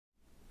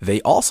They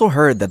also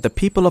heard that the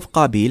people of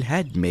Qabil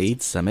had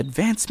made some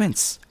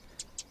advancements.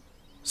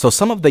 So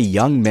some of the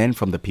young men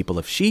from the people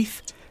of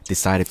Sheeth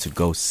decided to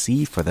go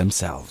see for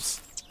themselves.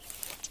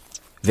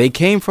 They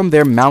came from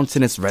their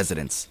mountainous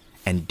residence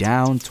and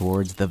down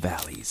towards the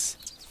valleys.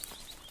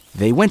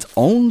 They went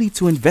only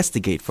to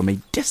investigate from a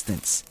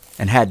distance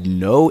and had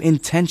no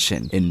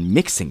intention in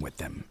mixing with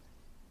them.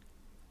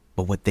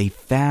 But what they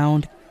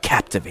found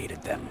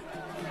captivated them.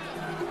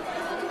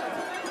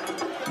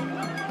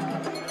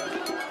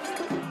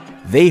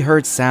 They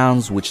heard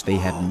sounds which they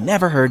had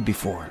never heard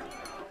before.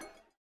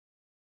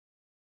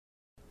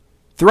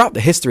 Throughout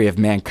the history of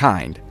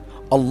mankind,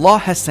 Allah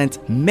has sent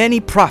many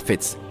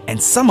prophets,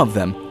 and some of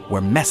them were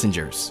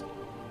messengers.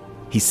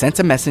 He sent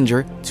a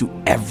messenger to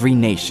every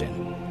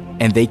nation,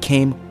 and they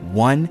came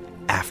one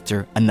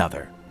after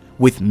another,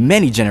 with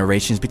many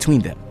generations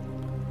between them.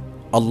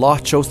 Allah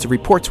chose to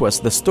report to us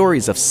the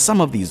stories of some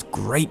of these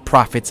great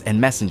prophets and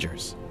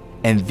messengers,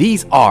 and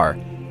these are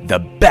the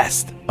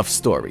best of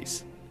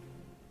stories.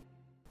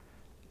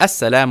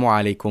 Assalamu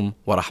alaikum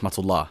wa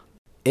rahmatullah.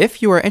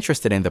 If you are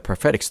interested in the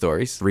prophetic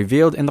stories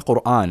revealed in the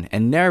Quran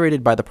and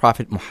narrated by the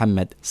Prophet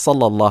Muhammad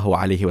sallallahu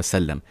alaihi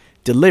wasallam,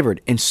 delivered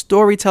in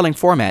storytelling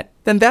format,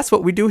 then that's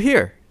what we do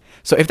here.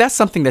 So if that's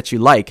something that you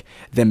like,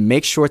 then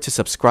make sure to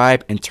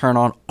subscribe and turn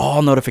on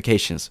all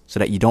notifications so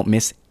that you don't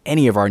miss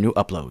any of our new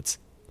uploads.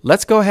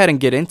 Let's go ahead and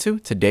get into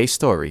today's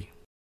story.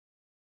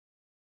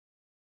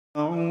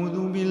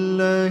 أعوذ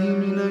بالله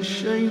من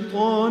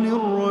الشيطان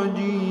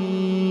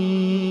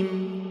الرجيم.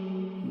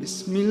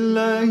 بسم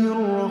الله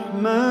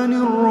الرحمن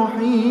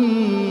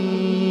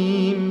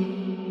الرحيم.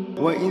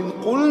 وإذ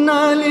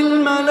قلنا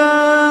للملائكة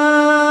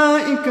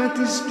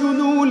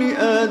اسجدوا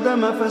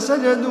لآدم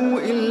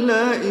فسجدوا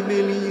إلا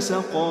إبليس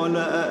قال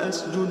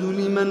أأسجد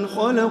لمن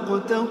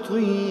خلقت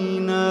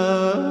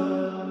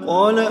طينا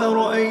قال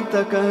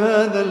أرأيتك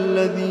هذا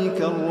الذي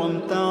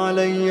كرمت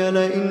علي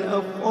لئن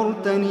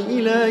أخرتني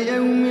إلى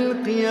يوم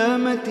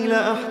القيامة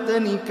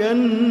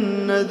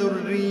لأحتنكن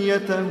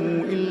ذريته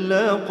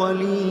إلا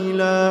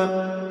قليلا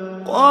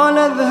قال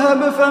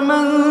اذهب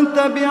فمن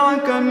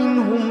تبعك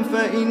منهم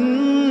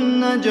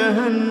فإن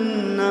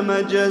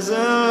جهنم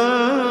جزاؤكم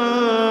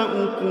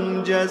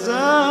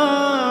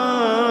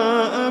جزاء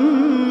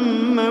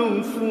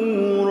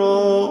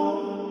موفورا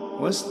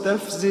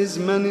واستفزز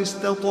من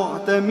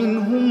استطعت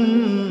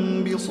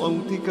منهم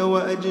بصوتك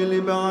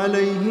وأجلب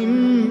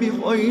عليهم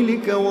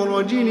بخيلك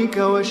ورجلك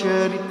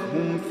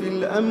وشاركهم في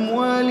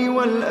الأموال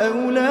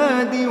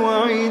والأولاد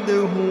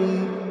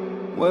وعدهم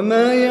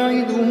وما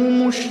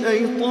يعدهم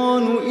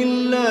الشيطان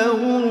إلا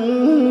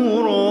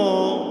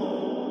غرورا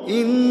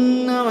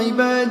إن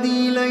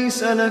عبادي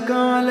ليس لك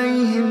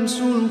عليهم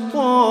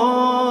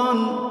سلطان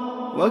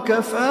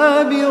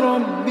وكفى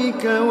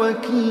بربك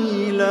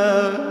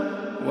وكيلا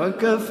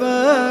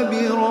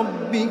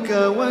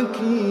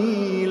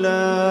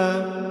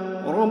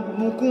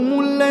ربكم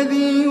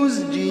الذي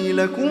يزجي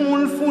لكم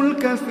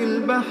الفلك في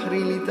البحر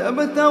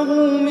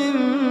لتبتغوا من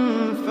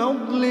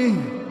فضله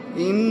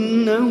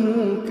إنه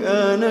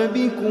كان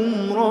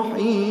بكم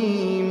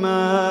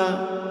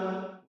رحيما.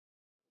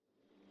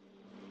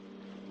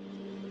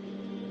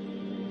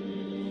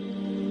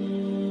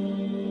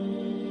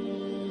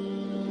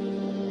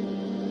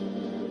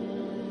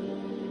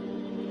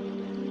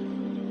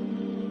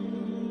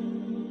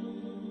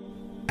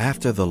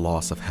 After the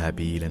loss of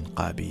Habil and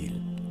Qabil,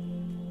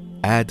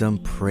 Adam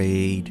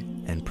prayed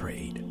and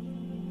prayed.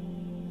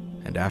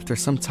 And after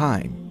some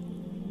time,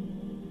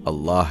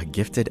 Allah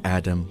gifted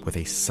Adam with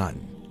a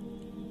son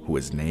who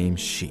was named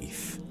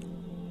Sheeth,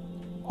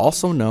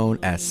 also known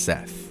as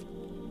Seth.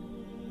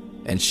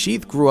 And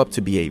Sheeth grew up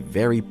to be a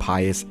very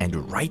pious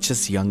and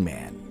righteous young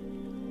man.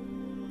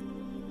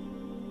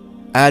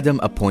 Adam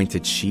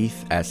appointed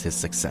Sheeth as his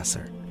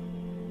successor,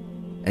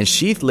 and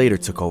Sheeth later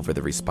took over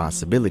the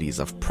responsibilities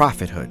of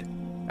prophethood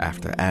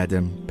after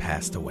Adam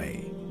passed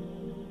away.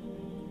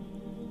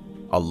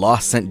 Allah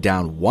sent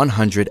down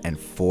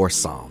 104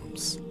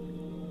 Psalms,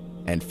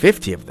 and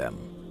 50 of them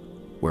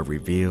were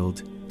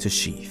revealed to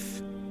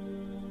Sheeth.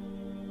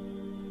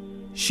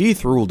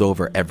 Sheeth ruled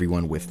over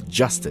everyone with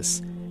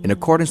justice in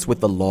accordance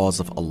with the laws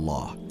of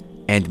Allah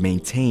and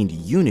maintained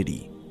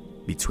unity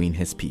between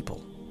his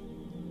people.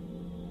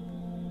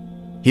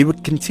 He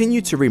would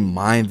continue to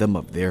remind them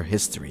of their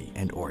history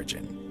and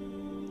origin,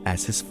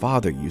 as his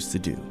father used to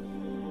do.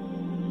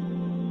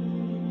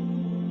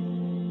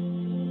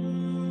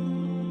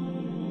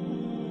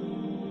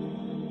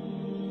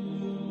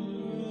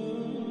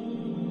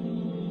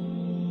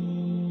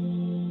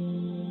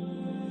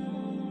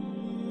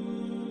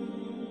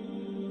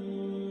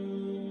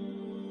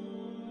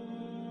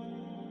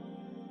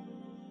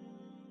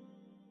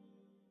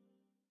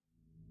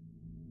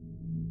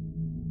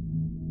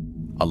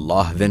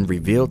 Allah then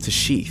revealed to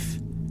Sheeth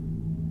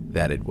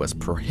that it was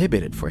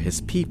prohibited for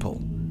his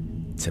people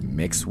to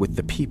mix with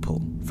the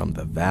people from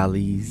the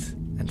valleys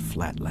and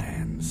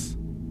flatlands.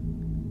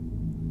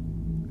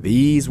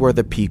 These were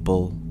the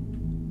people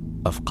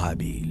of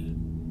Qabil,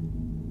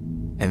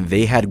 and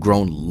they had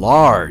grown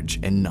large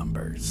in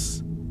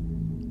numbers.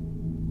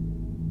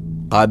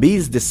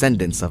 Qabil's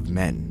descendants of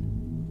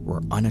men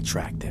were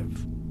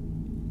unattractive,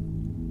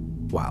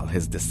 while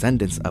his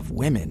descendants of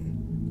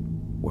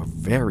women were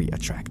very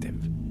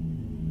attractive.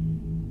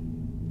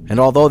 And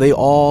although they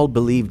all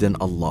believed in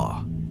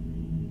Allah,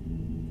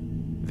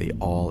 they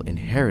all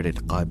inherited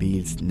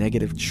Qabil's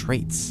negative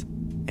traits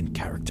and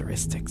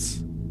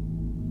characteristics.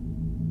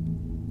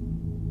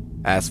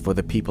 As for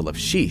the people of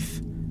Sheeth,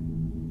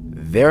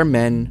 their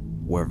men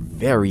were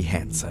very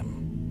handsome,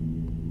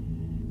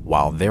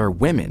 while their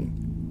women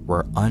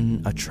were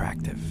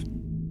unattractive.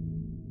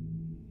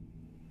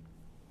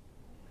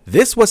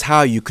 This was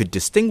how you could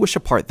distinguish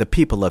apart the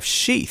people of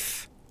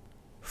Sheeth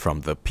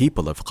from the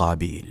people of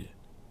Qabil.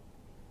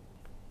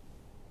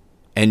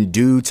 And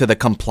due to the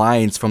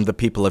compliance from the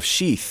people of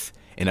Sheeth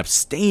in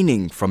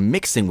abstaining from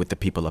mixing with the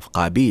people of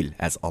Qabil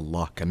as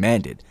Allah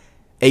commanded,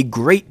 a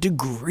great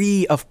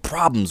degree of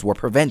problems were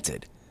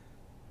prevented,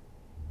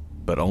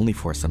 but only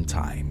for some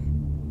time.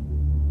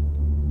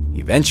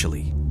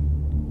 Eventually,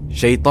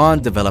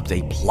 Shaitan developed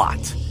a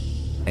plot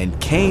and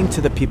came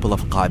to the people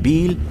of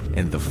Qabil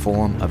in the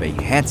form of a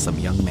handsome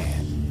young man.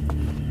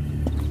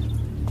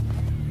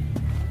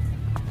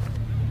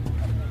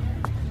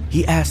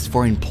 He asked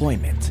for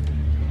employment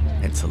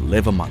and to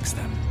live amongst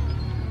them.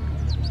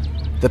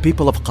 The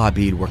people of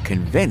Qabil were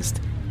convinced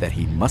that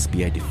he must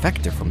be a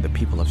defector from the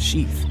people of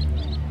Sheeth,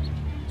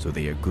 so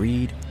they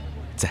agreed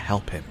to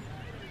help him.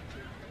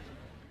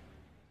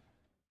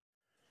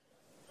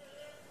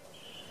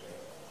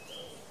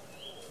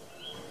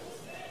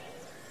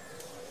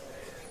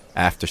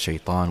 After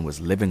Shaitan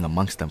was living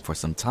amongst them for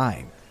some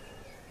time,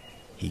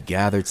 he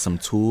gathered some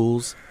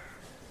tools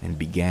and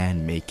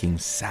began making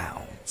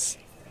sounds.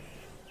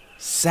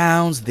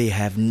 Sounds they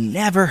have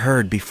never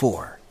heard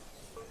before.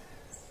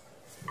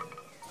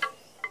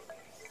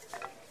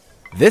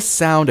 This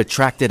sound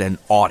attracted an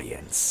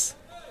audience,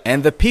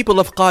 and the people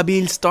of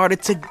Qabil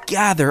started to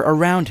gather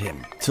around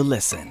him to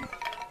listen.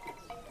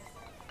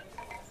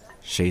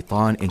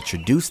 Shaitan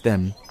introduced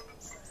them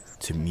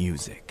to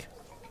music.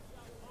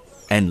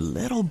 And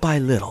little by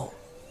little,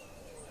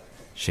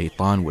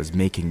 Shaitan was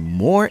making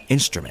more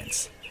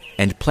instruments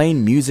and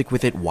playing music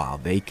with it while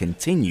they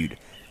continued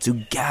to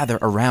gather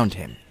around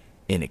him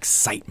in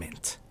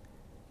excitement.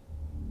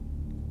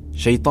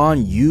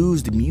 Shaitan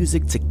used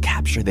music to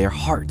capture their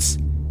hearts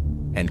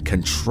and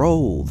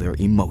control their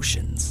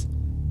emotions.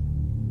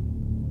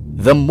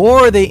 The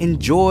more they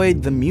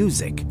enjoyed the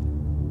music,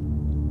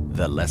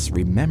 the less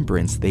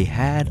remembrance they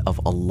had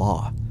of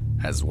Allah,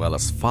 as well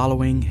as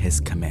following His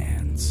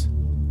commands.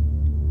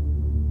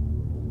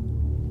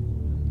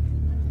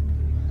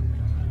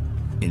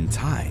 In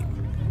time,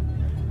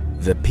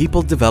 the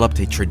people developed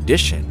a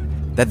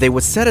tradition that they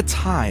would set a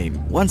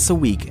time once a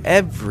week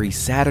every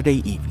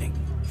Saturday evening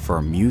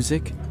for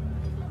music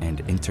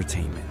and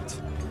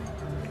entertainment.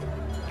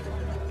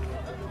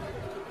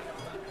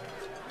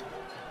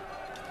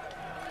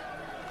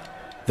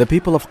 The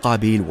people of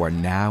Qabil were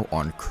now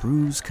on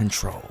cruise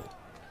control,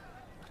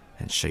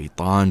 and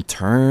Shaitan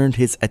turned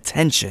his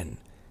attention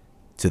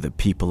to the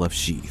people of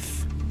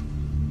Sheeth.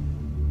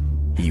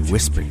 He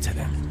whispered to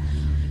them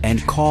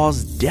and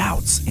caused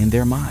doubts in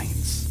their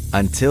minds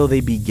until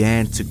they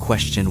began to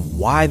question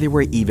why they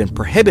were even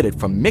prohibited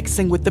from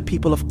mixing with the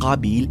people of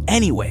Qabil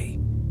anyway.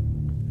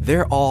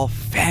 They're all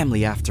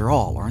family after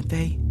all, aren't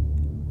they?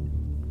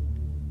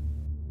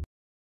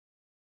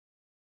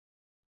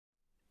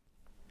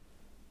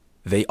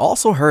 They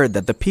also heard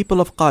that the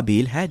people of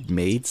Qabil had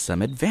made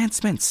some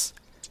advancements.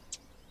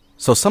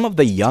 So some of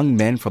the young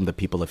men from the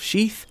people of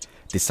Sheeth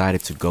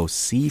decided to go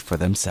see for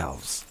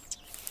themselves.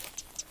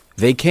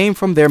 They came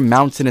from their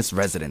mountainous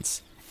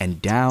residence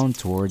and down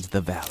towards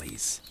the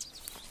valleys.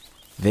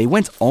 They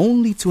went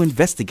only to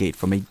investigate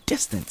from a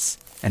distance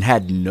and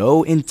had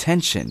no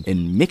intention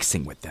in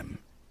mixing with them.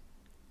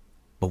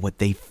 But what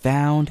they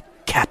found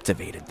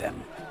captivated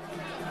them.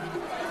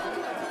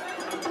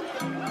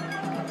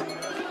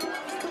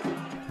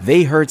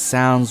 They heard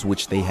sounds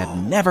which they had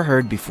never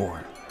heard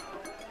before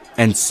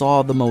and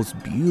saw the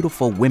most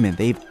beautiful women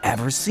they've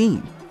ever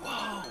seen.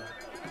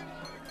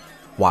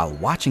 While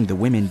watching the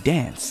women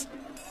dance,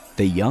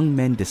 the young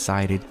men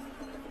decided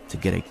to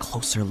get a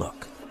closer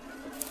look.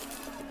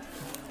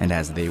 And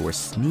as they were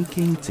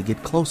sneaking to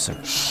get closer,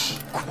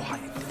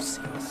 quiet,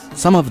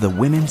 some of the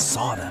women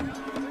saw them.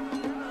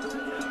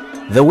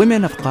 The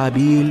women of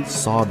Qabil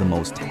saw the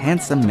most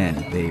handsome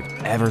men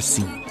they've ever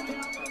seen,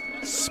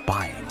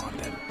 spying on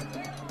them.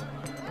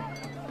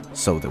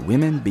 So the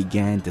women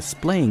began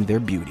displaying their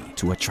beauty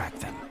to attract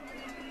them.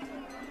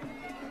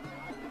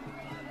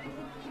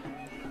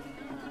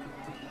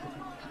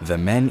 The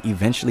men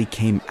eventually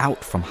came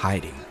out from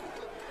hiding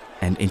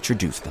and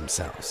introduced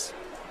themselves,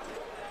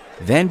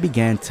 then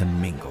began to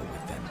mingle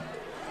with them.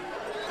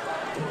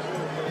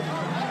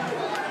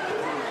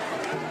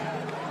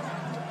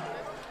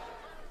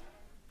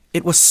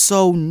 It was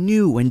so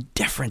new and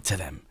different to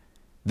them.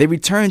 They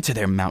returned to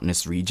their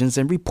mountainous regions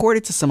and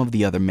reported to some of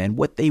the other men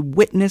what they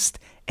witnessed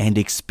and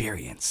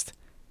experienced.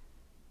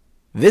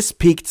 This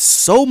piqued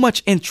so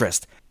much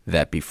interest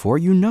that before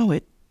you know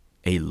it,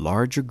 a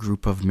larger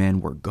group of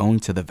men were going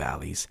to the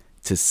valleys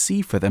to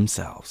see for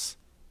themselves.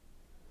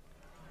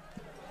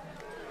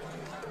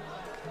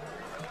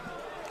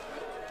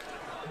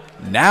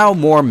 Now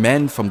more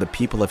men from the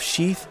people of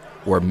Sheeth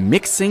were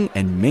mixing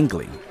and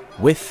mingling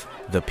with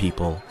the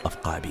people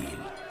of Qabil.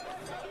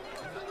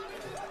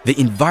 The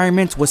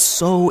environment was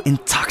so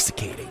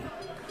intoxicating.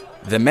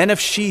 The men of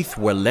Sheeth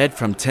were led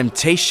from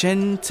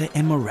temptation to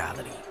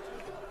immorality,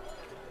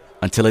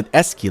 until it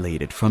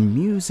escalated from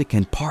music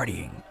and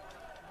partying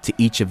to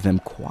each of them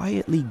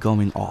quietly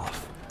going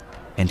off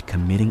and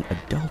committing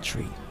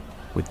adultery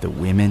with the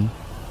women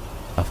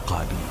of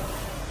Qabil.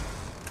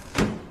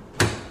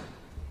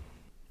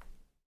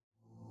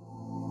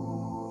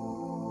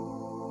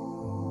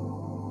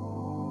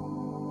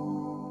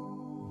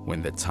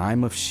 When the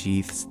time of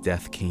Sheeth's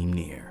death came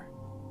near,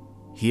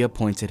 he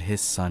appointed his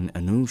son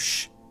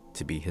Anush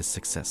to be his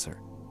successor.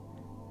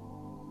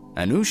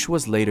 Anush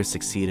was later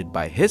succeeded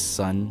by his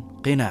son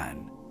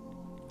Qinan,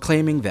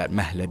 claiming that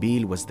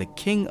Mahlabil was the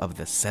king of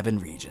the 7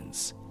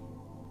 regions,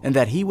 and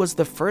that he was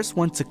the first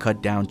one to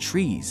cut down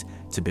trees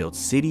to build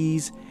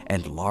cities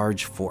and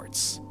large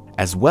forts,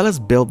 as well as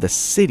build the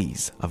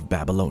cities of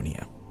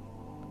Babylonia.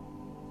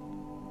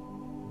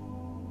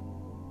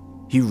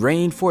 He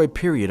reigned for a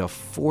period of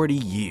 40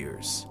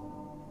 years.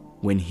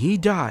 When he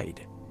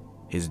died,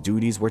 his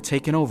duties were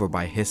taken over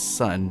by his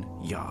son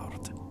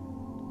Yard,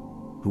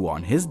 who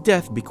on his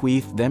death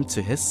bequeathed them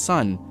to his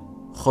son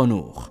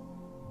Khunuq,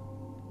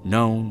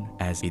 known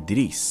as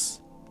Idris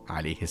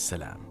alayhi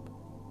salam,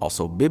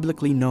 also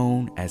biblically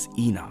known as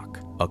Enoch,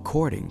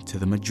 according to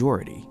the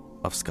majority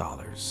of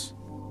scholars.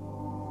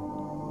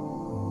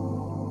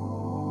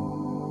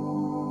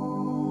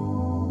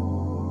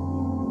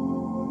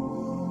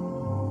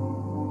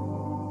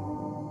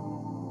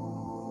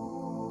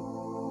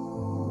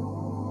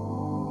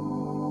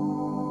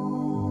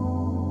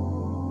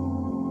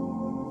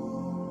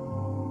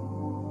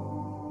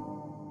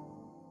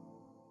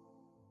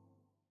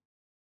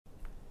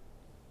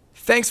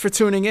 Thanks for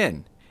tuning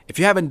in. If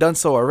you haven't done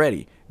so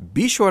already,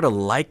 be sure to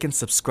like and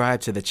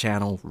subscribe to the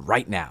channel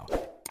right now.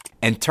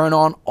 And turn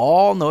on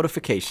all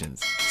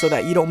notifications so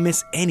that you don't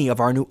miss any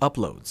of our new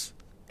uploads.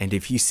 And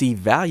if you see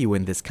value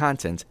in this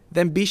content,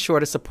 then be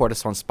sure to support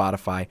us on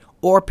Spotify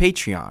or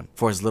Patreon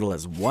for as little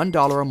as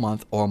 $1 a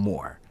month or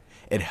more.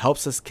 It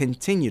helps us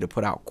continue to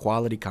put out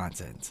quality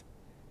content.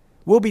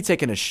 We'll be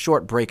taking a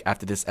short break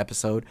after this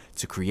episode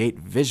to create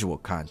visual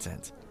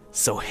content.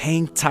 So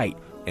hang tight,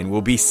 and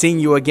we'll be seeing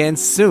you again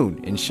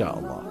soon,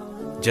 inshallah.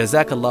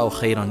 Jazakallahu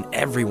khairan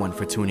everyone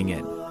for tuning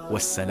in.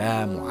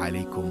 Wassalamu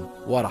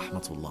alaikum wa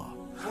rahmatullah.